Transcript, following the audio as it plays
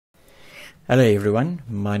Hello everyone,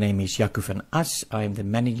 my name is Jaco van As. I am the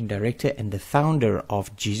Managing Director and the founder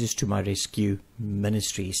of Jesus to My Rescue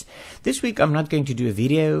Ministries. This week I'm not going to do a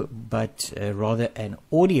video, but rather an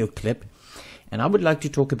audio clip. And I would like to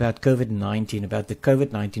talk about COVID-19, about the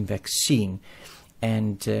COVID-19 vaccine.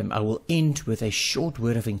 And I will end with a short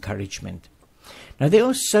word of encouragement. Now, there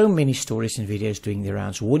are so many stories and videos doing the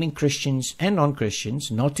rounds warning Christians and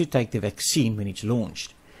non-Christians not to take the vaccine when it's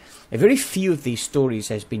launched. A very few of these stories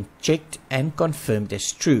has been checked and confirmed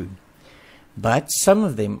as true, but some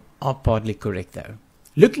of them are partly correct though.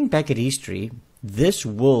 Looking back at history, this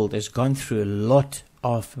world has gone through a lot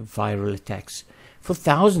of viral attacks for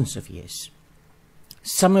thousands of years.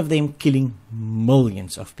 Some of them killing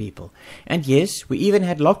millions of people. And yes, we even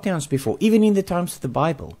had lockdowns before, even in the times of the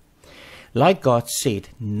Bible. Like God said,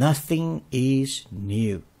 nothing is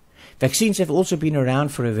new. Vaccines have also been around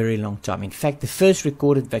for a very long time. In fact, the first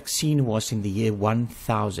recorded vaccine was in the year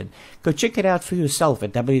 1000. Go check it out for yourself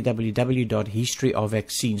at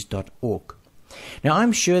www.historyofvaccines.org. Now,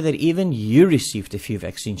 I'm sure that even you received a few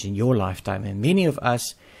vaccines in your lifetime, and many of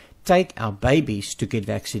us take our babies to get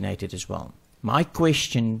vaccinated as well. My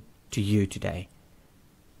question to you today,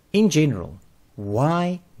 in general,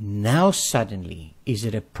 why now suddenly is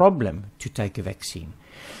it a problem to take a vaccine?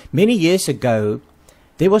 Many years ago,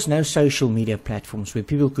 there was no social media platforms where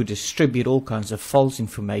people could distribute all kinds of false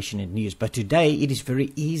information and news, but today it is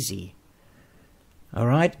very easy.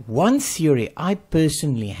 Alright, one theory I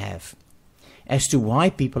personally have as to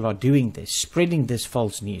why people are doing this, spreading this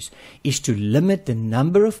false news, is to limit the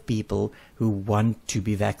number of people who want to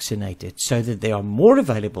be vaccinated so that they are more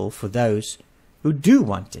available for those who do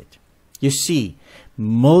want it. You see,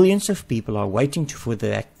 millions of people are waiting for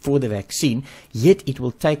the vaccine, yet it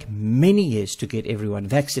will take many years to get everyone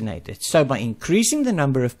vaccinated. So by increasing the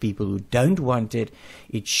number of people who don't want it,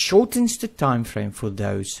 it shortens the time frame for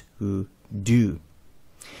those who do.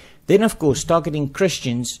 Then, of course, targeting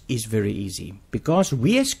Christians is very easy, because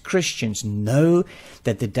we as Christians know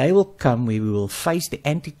that the day will come where we will face the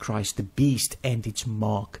Antichrist, the beast, and its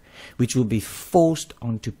mark, which will be forced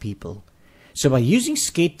onto people. So by using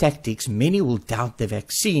scare tactics, many will doubt the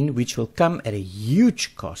vaccine, which will come at a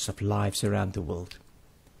huge cost of lives around the world.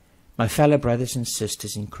 My fellow brothers and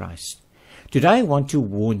sisters in Christ, today I want to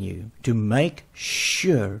warn you to make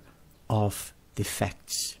sure of the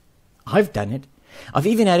facts. I've done it. I've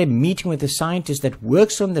even had a meeting with a scientist that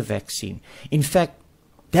works on the vaccine. In fact,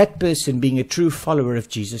 that person being a true follower of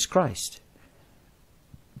Jesus Christ.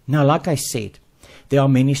 Now, like I said, there are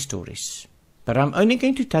many stories, but I'm only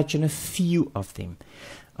going to touch on a few of them.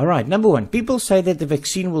 Alright, number one, people say that the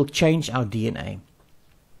vaccine will change our DNA.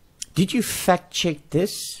 Did you fact check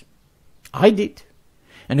this? I did.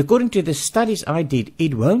 And according to the studies I did,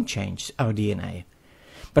 it won't change our DNA.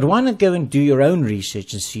 But why not go and do your own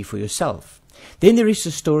research and see for yourself? Then there is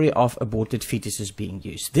the story of aborted fetuses being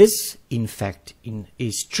used. This, in fact,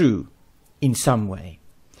 is true in some way.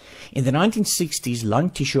 In the 1960s,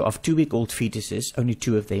 lung tissue of 2-week-old fetuses, only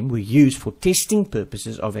 2 of them, were used for testing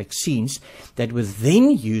purposes of vaccines that were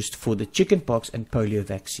then used for the chickenpox and polio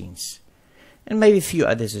vaccines, and maybe a few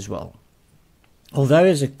others as well. Although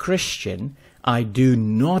as a Christian, I do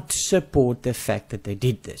not support the fact that they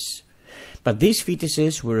did this. But these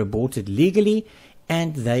fetuses were aborted legally,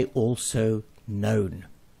 and they also known.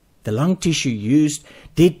 The lung tissue used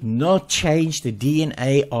did not change the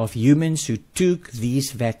DNA of humans who took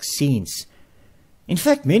these vaccines. In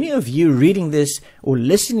fact, many of you reading this or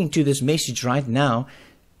listening to this message right now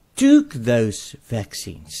took those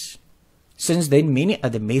vaccines. Since then, many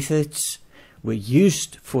other methods were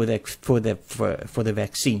used for the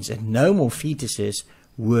vaccines, and no more fetuses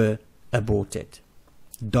were aborted.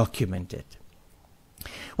 Documented.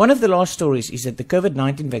 One of the last stories is that the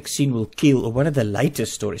COVID-19 vaccine will kill, or one of the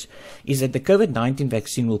latest stories, is that the COVID-19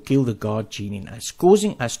 vaccine will kill the God gene in us,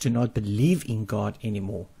 causing us to not believe in God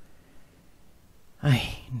anymore.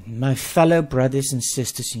 My fellow brothers and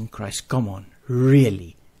sisters in Christ, come on,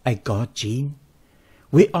 really, a God gene?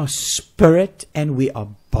 We are spirit and we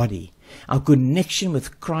are body. Our connection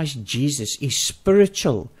with Christ Jesus is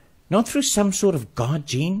spiritual, not through some sort of God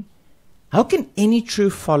gene. How can any true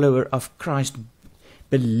follower of Christ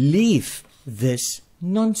believe this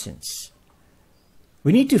nonsense?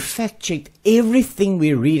 We need to fact check everything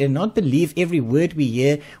we read and not believe every word we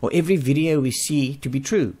hear or every video we see to be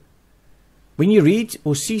true. When you read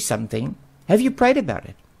or see something, have you prayed about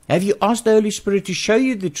it? Have you asked the Holy Spirit to show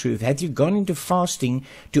you the truth? Have you gone into fasting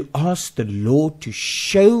to ask the Lord to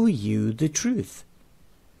show you the truth?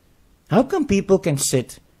 How come people can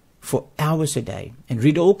sit for hours a day and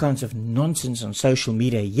read all kinds of nonsense on social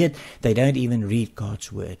media, yet they don't even read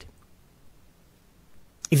God's word?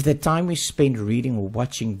 If the time we spend reading or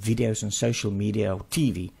watching videos on social media or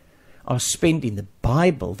TV are spent in the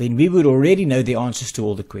Bible, then we would already know the answers to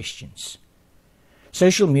all the questions.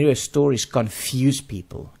 Social media stories confuse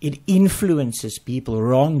people. It influences people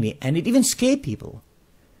wrongly, and it even scares people.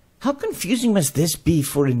 How confusing must this be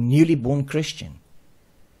for a newly born Christian?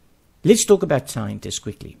 Let's talk about scientists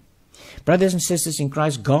quickly. Brothers and sisters in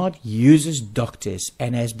Christ, God uses doctors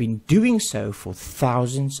and has been doing so for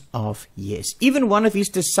thousands of years. Even one of his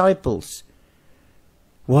disciples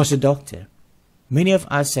was a doctor. Many of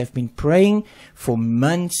us have been praying for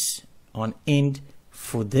months on end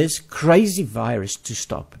for this crazy virus to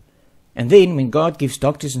stop. And then when God gives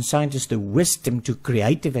doctors and scientists the wisdom to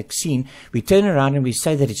create a vaccine, we turn around and we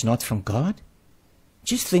say that it's not from God?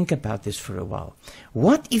 Just think about this for a while.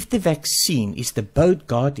 What if the vaccine is the boat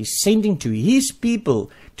God is sending to his people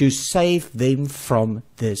to save them from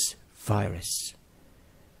this virus?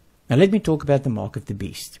 Now let me talk about the mark of the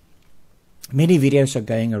beast. Many videos are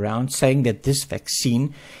going around saying that this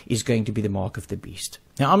vaccine is going to be the mark of the beast.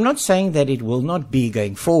 Now I'm not saying that it will not be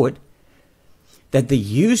going forward, that the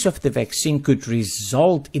use of the vaccine could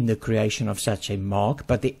result in the creation of such a mark,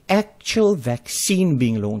 but the actual vaccine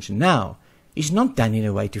being launched now is not done in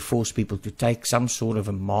a way to force people to take some sort of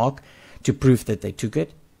a mark to prove that they took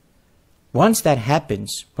it. Once that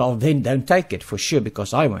happens, well then don't take it for sure,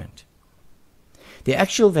 because I won't. The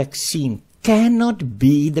actual vaccine cannot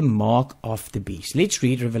be the mark of the beast. Let's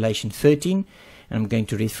read Revelation 13, and I'm going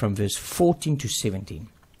to read from verse 14 to 17.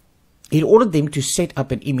 It ordered them to set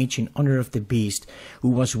up an image in honor of the beast, who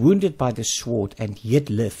was wounded by the sword and yet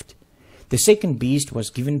lived. The second beast was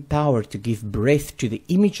given power to give breath to the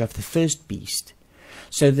image of the first beast,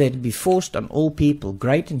 so that it be forced on all people,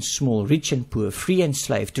 great and small, rich and poor, free and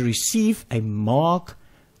slave, to receive a mark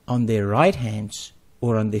on their right hands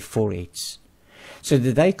or on their foreheads, so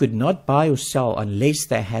that they could not buy or sell unless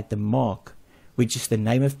they had the mark, which is the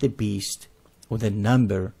name of the beast or the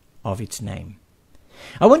number of its name.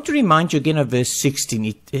 I want to remind you again of verse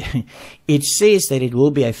 16. It says that it will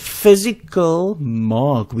be a physical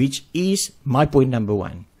mark, which is my point number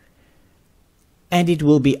 1. And it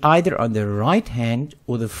will be either on the right hand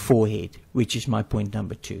or the forehead, which is my point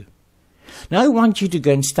number 2. Now I want you to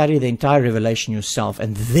go and study the entire Revelation yourself,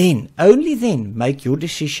 and then, only then, make your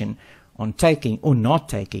decision on taking or not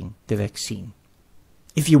taking the vaccine.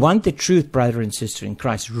 If you want the truth, brother and sister in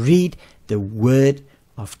Christ, read the Word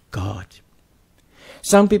of God.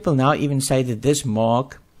 Some people now even say that this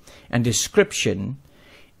mark and description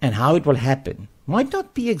and how it will happen might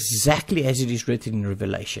not be exactly as it is written in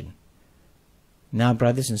Revelation. Now,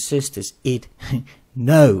 brothers and sisters, it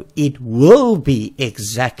will be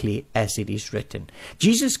exactly as it is written.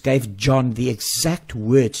 Jesus gave John the exact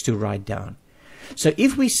words to write down. So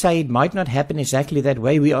if we say it might not happen exactly that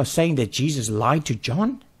way, we are saying that Jesus lied to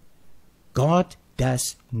John? God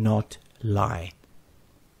does not lie.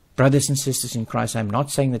 Brothers and sisters in Christ, I'm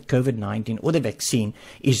not saying that COVID-19 or the vaccine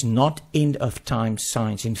is not end of time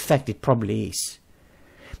science. In fact, it probably is.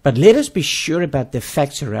 But let us be sure about the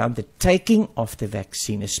facts around the taking of the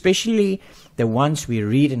vaccine, especially the ones we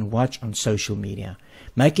read and watch on social media.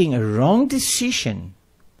 Making a wrong decision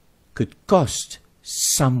could cost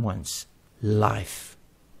someone's life.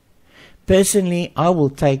 Personally, I will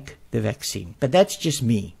take the vaccine, but that's just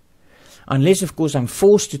me. Unless, of course, I'm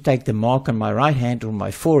forced to take the mark on my right hand or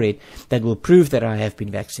my forehead that will prove that I have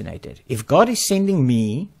been vaccinated. If God is sending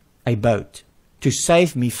me a boat to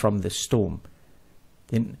save me from the storm,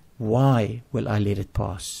 then why will I let it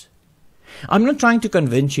pass? I'm not trying to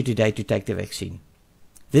convince you today to take the vaccine.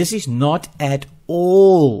 This is not at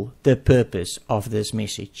all the purpose of this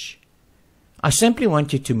message. I simply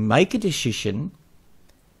want you to make a decision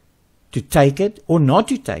to take it or not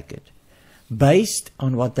to take it, based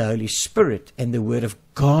on what the Holy Spirit and the Word of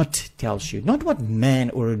God tells you, not what man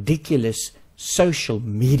or ridiculous social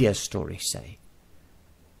media stories say.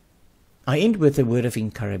 I end with a word of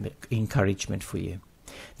encouragement for you.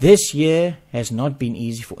 This year has not been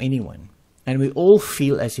easy for anyone, and we all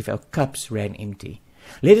feel as if our cups ran empty.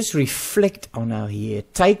 Let us reflect on our year,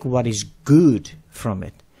 take what is good from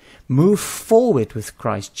it, move forward with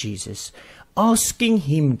Christ Jesus, asking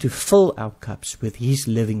Him to fill our cups with His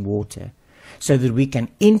living water, so that we can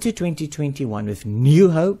enter 2021 with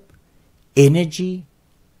new hope, energy,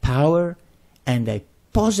 power, and a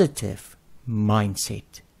positive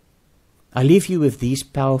mindset. I leave you with these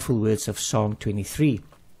powerful words of Psalm 23,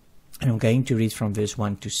 and I'm going to read from verse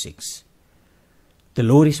 1 to 6. The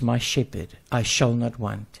Lord is my shepherd, I shall not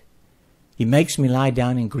want. He makes me lie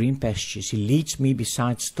down in green pastures. He leads me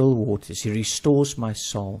beside still waters. He restores my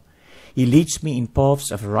soul. He leads me in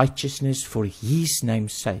paths of righteousness for His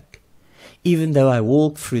name's sake. Even though I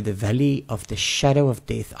walk through the valley of the shadow of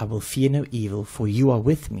death, I will fear no evil, for you are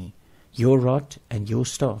with me. Your rod and your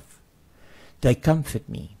staff, they comfort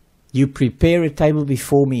me. You prepare a table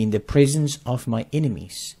before me in the presence of my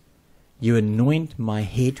enemies. You anoint my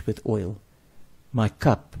head with oil. My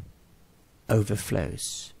cup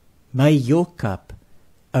overflows. May your cup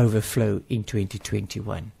overflow in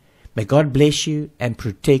 2021. May God bless you and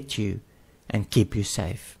protect you and keep you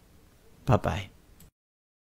safe. Bye-bye.